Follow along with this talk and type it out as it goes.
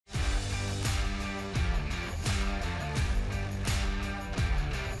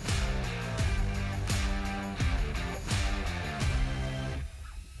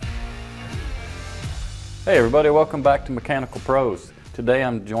Hey everybody, welcome back to Mechanical Pros. Today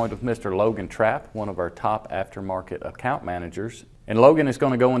I'm joined with Mr. Logan Trapp, one of our top aftermarket account managers. And Logan is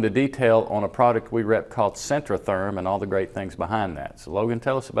going to go into detail on a product we rep called Centrotherm and all the great things behind that. So Logan,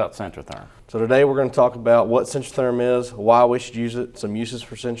 tell us about Centrotherm. So today we're going to talk about what Centrotherm is, why we should use it, some uses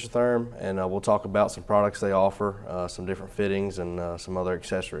for Centrotherm, and we'll talk about some products they offer, some different fittings, and some other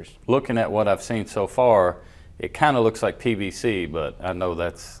accessories. Looking at what I've seen so far, it kind of looks like PVC, but I know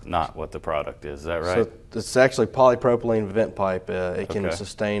that's not what the product is that right? So it's actually polypropylene vent pipe. It can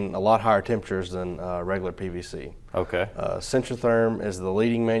sustain a lot higher temperatures than regular PVC. Okay. Centrotherm is the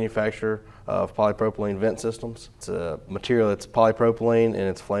leading manufacturer of polypropylene vent systems. It's a material that's polypropylene and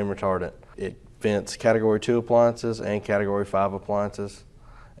it's flame retardant. It vents Category 2 appliances and Category 5 appliances.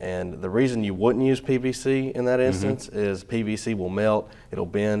 And the reason you wouldn't use PVC in that instance is PVC will melt, it'll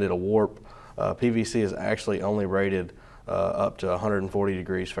bend, it'll warp. PVC is actually only rated up to 140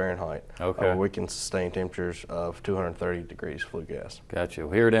 degrees Fahrenheit. Okay. Where we can sustain temperatures of 230 degrees flue gas. Gotcha.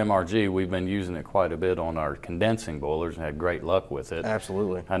 Here at MRG, we've been using it quite a bit on our condensing boilers and had great luck with it.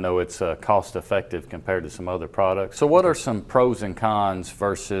 Absolutely. I know it's cost effective compared to some other products. So what are some pros and cons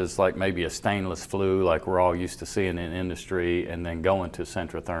versus like maybe a stainless flue like we're all used to seeing in industry and then going to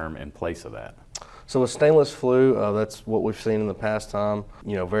Centrotherm in place of that? So with stainless flue, that's what we've seen in the past time.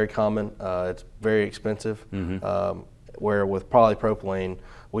 You know, very common. It's very expensive. Where with polypropylene,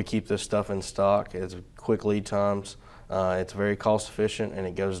 we keep this stuff in stock. It's quick lead times. It's very cost efficient, and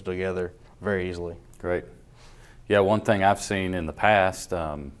it goes together very easily. Great. Yeah, one thing I've seen in the past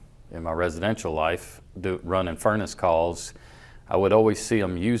in my residential life, running furnace calls, I would always see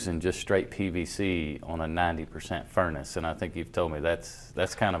them using just straight PVC on a 90% furnace, and I think you've told me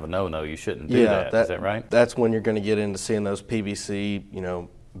that's kind of a no-no. You shouldn't do that. Is that right? That's when you're going to get into seeing those PVC, you know,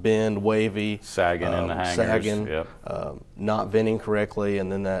 bend, wavy, sagging in the hangers, sagging, not venting correctly, and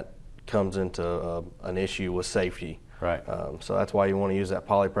then that comes into an issue with safety. Right. So that's why you want to use that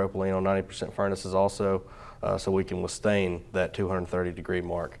polypropylene on 90% furnaces also, so we can withstand that 230 degree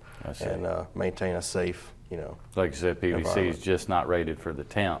mark and maintain a safe. You know, like you said, PVC is just not rated for the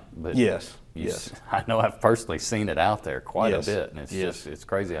temp. But yes. I know I've personally seen it out there quite a bit, and it's it's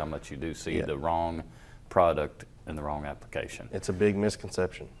crazy how much you do see the wrong product in the wrong application. It's a big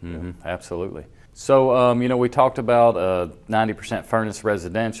misconception. Absolutely. So, you know, we talked about 90% furnace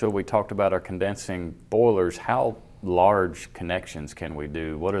residential. We talked about our condensing boilers. How large connections can we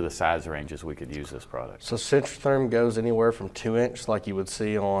do? What are the size ranges we could use this product? So Centrotherm goes anywhere from 2-inch, like you would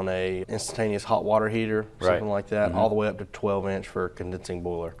see on a instantaneous hot water heater, something like that, all the way up to 12-inch for a condensing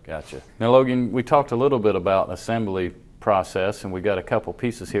boiler. Gotcha. Now Logan, we talked a little bit about assembly process, and we got a couple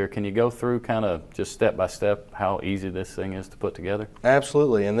pieces here. Can you go through kind of just step by step how easy this thing is to put together?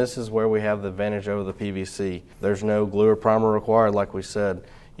 Absolutely, and this is where we have the advantage over the PVC. There's no glue or primer required, like we said.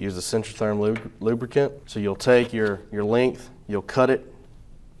 Use the Centrotherm lubricant. So you'll take your length, you'll cut it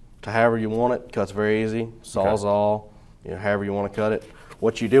to however you want it. Cuts very easy, sawzall, you know, however you want to cut it.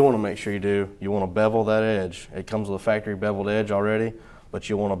 What you do want to make sure you do, you want to bevel that edge. It comes with a factory beveled edge already, but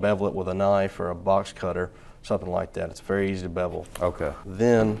you want to bevel it with a knife or a box cutter, something like that. It's very easy to bevel. Okay.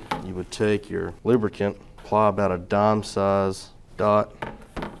 Then you would take your lubricant, apply about a dime size dot.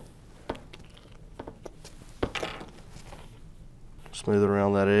 Smooth it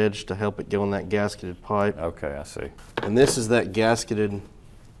around that edge to help it go in that gasketed pipe. Okay, I see. And this is that gasketed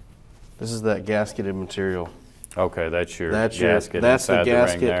material. Okay, that's your gasket inside the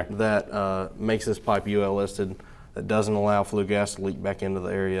ring there. That makes this pipe UL listed, that doesn't allow flue gas to leak back into the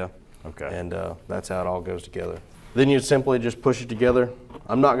area. Okay. And that's how it all goes together. Then you simply just push it together.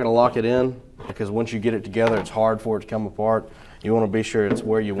 I'm not going to lock it in because once you get it together, it's hard for it to come apart. You want to be sure it's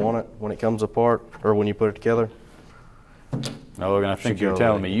where you want it when it comes apart or when you put it together. Now, Logan, I think you're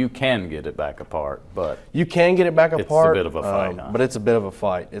telling me you can get it back apart, but you can get it back apart. It's a bit of a fight, huh? But it's a bit of a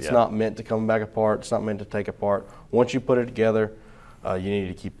fight. It's not meant to come back apart. It's not meant to take apart. Once you put it together, you need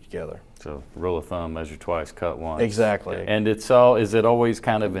to keep it together. So, rule of thumb: measure twice, cut once. Exactly. And is it always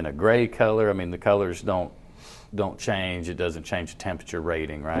kind of in a gray color? I mean, the colors don't change. It doesn't change the temperature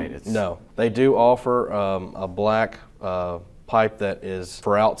rating, right? No, they do offer a black pipe that is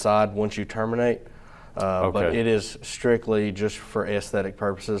for outside once you terminate. But it is strictly just for aesthetic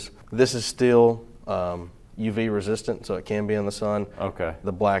purposes. This is still UV resistant, so it can be in the sun. Okay.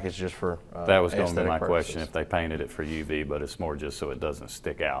 The black is just for that was going to be my purposes. question, if they painted it for UV, but it's more just so it doesn't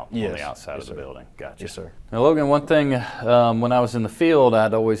stick out on the outside of the building. Gotcha. Yes, sir. Now, Logan, one thing when I was in the field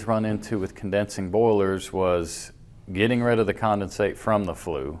I'd always run into with condensing boilers was getting rid of the condensate from the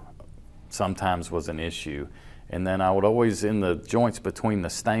flue sometimes was an issue. And then I would always, in the joints between the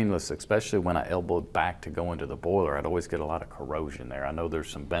stainless, especially when I elbowed back to go into the boiler, I'd always get a lot of corrosion there. I know there's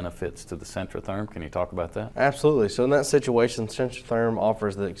some benefits to the Centrotherm. Can you talk about that? Absolutely. So in that situation, Centrotherm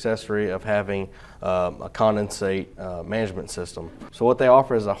offers the accessory of having a condensate management system. So what they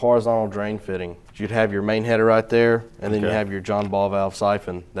offer is a horizontal drain fitting. You'd have your main header right there, and then you have your John ball valve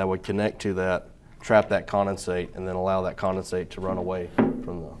siphon that would connect to that, trap that condensate, and then allow that condensate to run away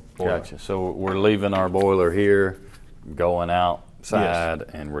from the boiler. Gotcha. So we're leaving our boiler here, going outside,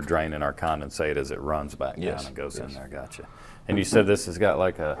 and we're draining our condensate as it runs back down and goes in there. Gotcha. And you said this has got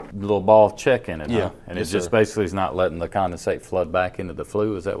like a little ball check in it, huh? And it just basically is not letting the condensate flood back into the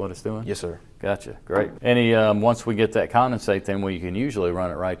flue. Is that what it's doing? Yes, sir. Gotcha. Great. Any once we get that condensate, then we can usually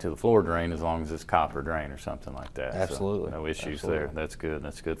run it right to the floor drain as long as it's copper drain or something like that. Absolutely. So no issues there. That's good.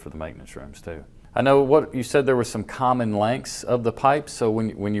 That's good for the maintenance rooms too. I know what you said, there were some common lengths of the pipes. So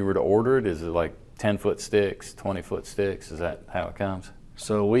when you were to order it, is it like 10-foot sticks, 20-foot sticks? Is that how it comes?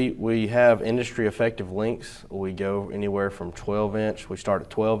 So we have industry effective lengths. We go anywhere from 12-inch. We start at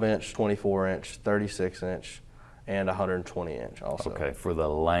 12-inch, 24-inch, 36-inch, and 120-inch also. Okay, for the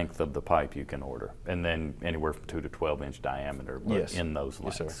length of the pipe you can order. And then anywhere from 2 to 12-inch diameter, but in those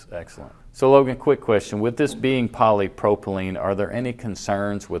lengths. Yes, sir. Excellent. So Logan, quick question. With this being polypropylene, are there any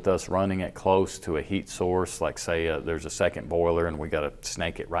concerns with us running it close to a heat source? Like say there's a second boiler and we got to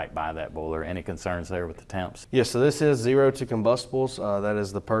snake it right by that boiler. Any concerns there with the temps? Yes, so this is 0 to combustibles. That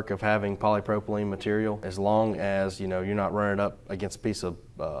is the perk of having polypropylene material. As long as you're not running it up against a piece of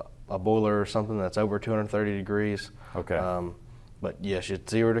a boiler or something that's over 230 degrees. Okay. But yes,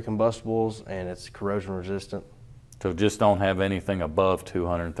 it's 0 to combustibles and it's corrosion resistant. So just don't have anything above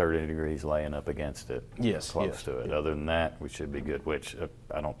 230 degrees laying up against it. Yes. Close to it. Other than that, we should be good, which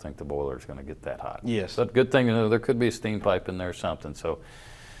I don't think the boiler is going to get that hot. Yes. But good thing to know, there could be a steam pipe in there or something. So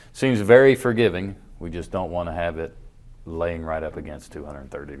seems very forgiving. We just don't want to have it laying right up against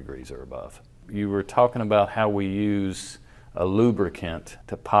 230 degrees or above. You were talking about how we use a lubricant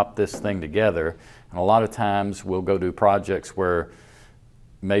to pop this thing together. And a lot of times we'll go do projects where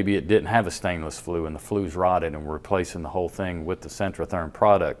maybe it didn't have a stainless flue and the flue's rotted and we're replacing the whole thing with the Centrotherm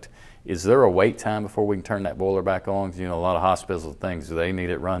product. Is there a wait time before we can turn that boiler back on? A lot of hospitals and things, they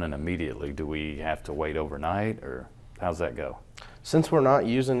need it running immediately. Do we have to wait overnight, or how's that go? Since we're not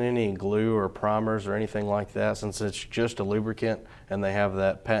using any glue or primers or anything like that, since it's just a lubricant and they have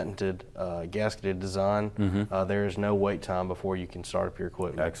that patented gasketed design, there is no wait time before you can start up your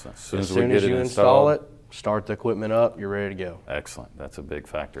equipment. Excellent. As soon as you install it, start the equipment up, you're ready to go. Excellent. That's a big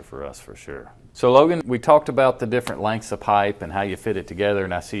factor for us for sure. So Logan, we talked about the different lengths of pipe and how you fit it together,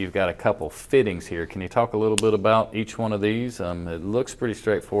 and I see you've got a couple fittings here. Can you talk a little bit about each one of these? It looks pretty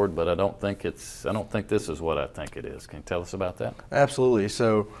straightforward, but I don't think this is what I think it is. Can you tell us about that? Absolutely.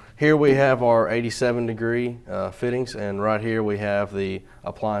 So here we have our 87-degree fittings, and right here we have the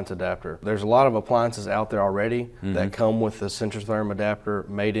appliance adapter. There's a lot of appliances out there already that come with the Centrotherm adapter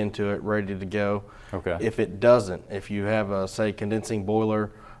made into it, ready to go. Okay. If you have a, say, condensing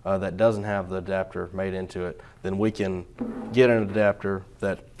boiler that doesn't have the adapter made into it, then we can get an adapter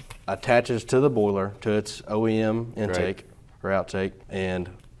that attaches to the boiler, to its OEM intake or outtake, and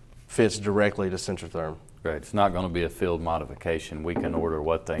fits directly to Centrotherm. Great. It's not going to be a field modification. We can order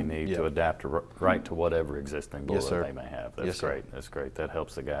what they need to adapt right to whatever existing boiler they may have. That's great. That's great. That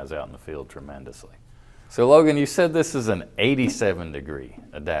helps the guys out in the field tremendously. So Logan, you said this is an 87-degree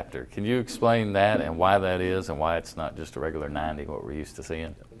adapter. Can you explain that and why that is and why it's not just a regular 90, what we're used to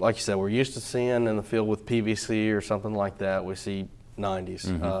seeing? Like you said, we're used to seeing in the field with PVC or something like that, we see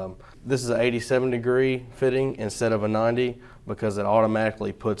 90s. This is an 87-degree fitting instead of a 90 because it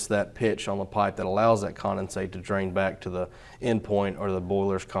automatically puts that pitch on the pipe that allows that condensate to drain back to the end point or the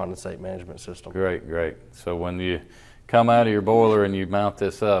boiler's condensate management system. Great, great. So when you come out of your boiler and you mount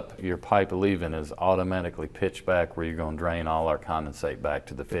this up, your pipe leaving is automatically pitched back where you're going to drain all our condensate back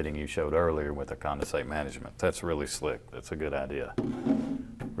to the fitting you showed earlier with the condensate management. That's really slick. That's a good idea.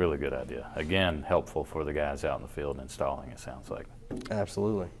 Really good idea. Again, helpful for the guys out in the field installing, it sounds like.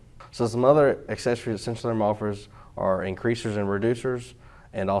 Absolutely. So some other accessories that Centrotherm offers are increasers and reducers,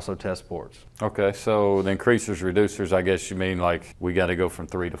 and also test ports. Okay, so the increasers, reducers, I guess you mean like we got to go from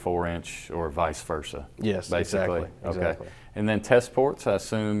 3 to 4 inch or vice versa? Yes, basically. Exactly. Okay. And then test ports, I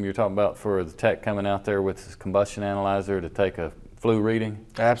assume you're talking about for the tech coming out there with his combustion analyzer to take a flue reading?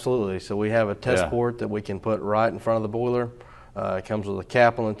 Absolutely. So we have a test port that we can put right in front of the boiler. It comes with a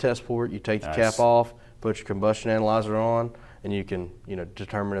cap on the test port. You take the cap off, put your combustion analyzer on, and you can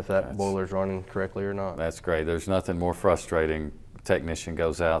determine if that boiler is running correctly or not. That's great. There's nothing more frustrating. Technician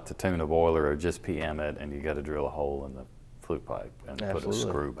goes out to tune a boiler or just PM it, and you got to drill a hole in the flue pipe and put a Absolutely.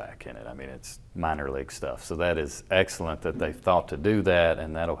 screw back in it. I mean, it's minor league stuff. So that is excellent that they thought to do that,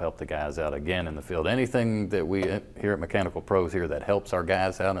 and that'll help the guys out again in the field. Anything that we here at Mechanical Pros here that helps our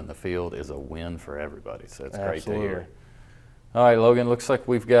guys out in the field is a win for everybody. So it's great to hear. All right, Logan, looks like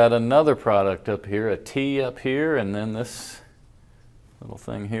we've got another product up here, a T up here, and then this little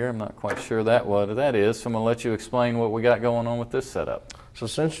thing here. I'm not quite sure what that is, so I'm going to let you explain what we got going on with this setup. So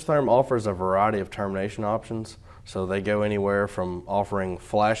Centrotherm offers a variety of termination options. So they go anywhere from offering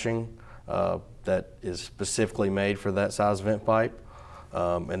flashing that is specifically made for that size vent pipe,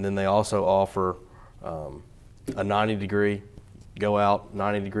 and then they also offer a 90-degree, go out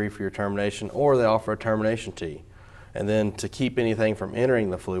 90-degree for your termination, or they offer a termination tee. And then to keep anything from entering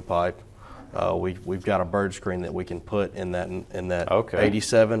the flue pipe, we've got a bird screen that we can put in that Okay.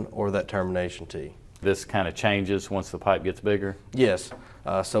 87 or that termination tee. This kind of changes once the pipe gets bigger? Yes.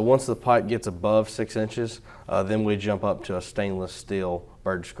 So once the pipe gets above 6 inches, then we jump up to a stainless steel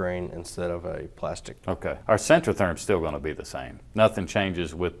bird screen instead of a plastic. Okay. Our Centrotherm's still going to be the same. Nothing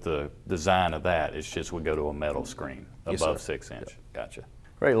changes with the design of that. It's just we go to a metal screen above Yes, 6 inch. Yep. Gotcha.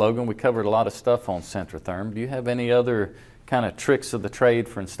 Great, Logan. We covered a lot of stuff on Centrotherm. Do you have any other kind of tricks of the trade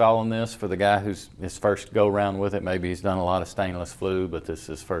for installing this for the guy who's his first go around with it? Maybe he's done a lot of stainless flue, but this is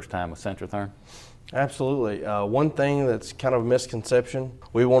his first time with Centrotherm? Absolutely. One thing that's kind of a misconception,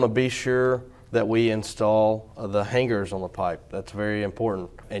 we want to be sure that we install the hangers on the pipe. That's very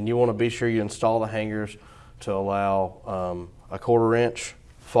important. And you want to be sure you install the hangers to allow a 1/4 inch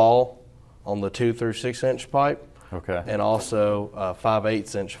fall on the 2 through 6 inch pipe. Okay. And also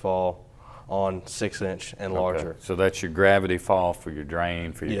 5/8 inch fall on 6 inch and larger. Okay. So that's your gravity fall for your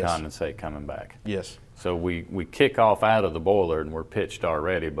drain, for your Yes. condensate coming back. Yes. So we kick off out of the boiler and we're pitched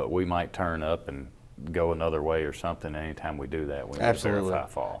already, but we might turn up and go another way or something. Anytime we do that, we need to Absolutely. verify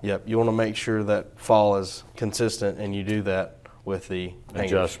fall. Yep. You want to make sure that fall is consistent, and you do that with the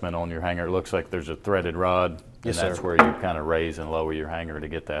hangers. Adjustment on your hanger. It looks like there's a threaded rod, Yes, and that's sir. where you kind of raise and lower your hanger to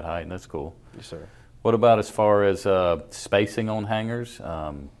get that height, and that's cool. Yes, sir. What about as far as spacing on hangers?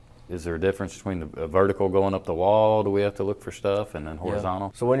 Is there a difference between the vertical going up the wall? Do we have to look for stuff, and then horizontal?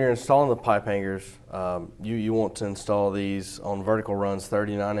 Yeah. So when you're installing the pipe hangers, you want to install these on vertical runs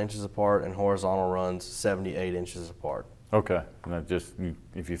 39 inches apart and horizontal runs 78 inches apart. Okay. And that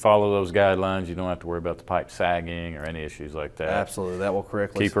if you follow those guidelines, you don't have to worry about the pipe sagging or any issues like that. Absolutely. That will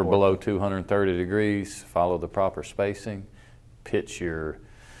correctly Keep her support below 230 degrees, follow the proper spacing, pitch your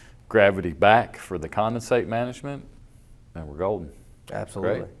gravity back for the condensate management, and we're golden.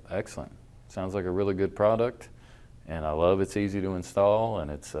 Absolutely. Great, excellent. Sounds like a really good product, and I love it's easy to install, and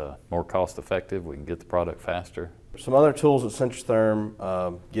it's more cost effective. We can get the product faster. Some other tools that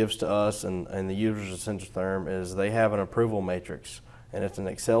Centrotherm gives to us and the users of Centrotherm is they have an approval matrix, and it's an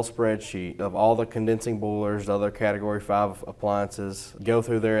Excel spreadsheet of all the condensing boilers, other Category 5 appliances. Go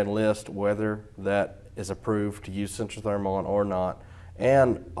through there and list whether that is approved to use Centrotherm on or not.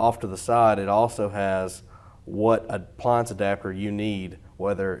 And off to the side, it also has what appliance adapter you need,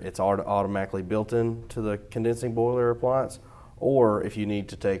 whether it's automatically built into the condensing boiler appliance, or if you need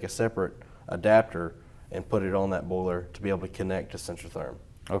to take a separate adapter and put it on that boiler to be able to connect to Centrotherm.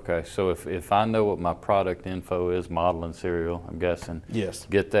 Okay, so if I know what my product info is, model and serial, I'm guessing, Yes.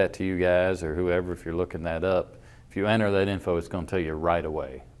 get that to you guys or whoever if you're looking that up. If you enter that info, it's going to tell you right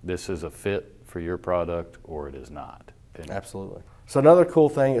away, this is a fit for your product or it is not. And Absolutely. So another cool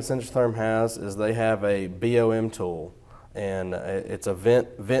thing that Centrotherm has is they have a BOM tool, and it's a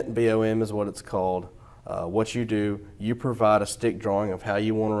vent BOM is what it's called. What you do, you provide a stick drawing of how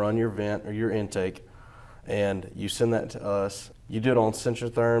you want to run your vent or your intake, and you send that to us. You do it on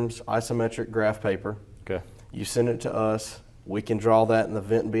Centrotherm's isometric graph paper. Okay. You send it to us. We can draw that in the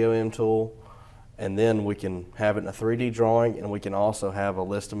vent BOM tool, and then we can have it in a 3D drawing, and we can also have a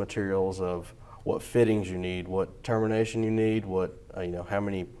list of materials of what fittings you need, what termination you need, what how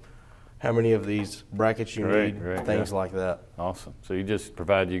many of these brackets you need, things like that. Awesome. So you just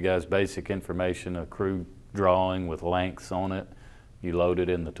provide you guys basic information, a crude drawing with lengths on it. You load it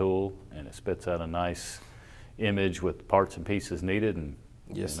in the tool, and it spits out a nice image with parts and pieces needed, and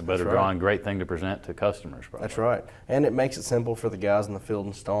Yes, a better that's right. drawing. Great thing to present to customers. Probably. That's right. And it makes it simple for the guys in the field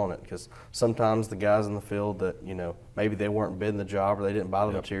installing it, because sometimes the guys in the field that, maybe they weren't bidding the job or they didn't buy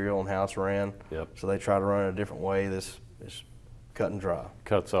the material and how it's ran. Yep. So they try to run it a different way. This is cut and dry.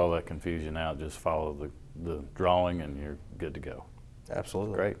 Cuts all that confusion out. Just follow the drawing and you're good to go.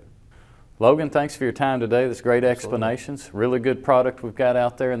 Absolutely. Great. Logan, thanks for your time today. That's great explanations. Really good product we've got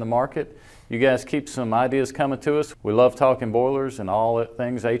out there in the market. You guys keep some ideas coming to us. We love talking boilers and all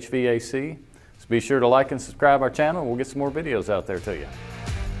things HVAC. So be sure to like and subscribe our channel. We'll get some more videos out there to you.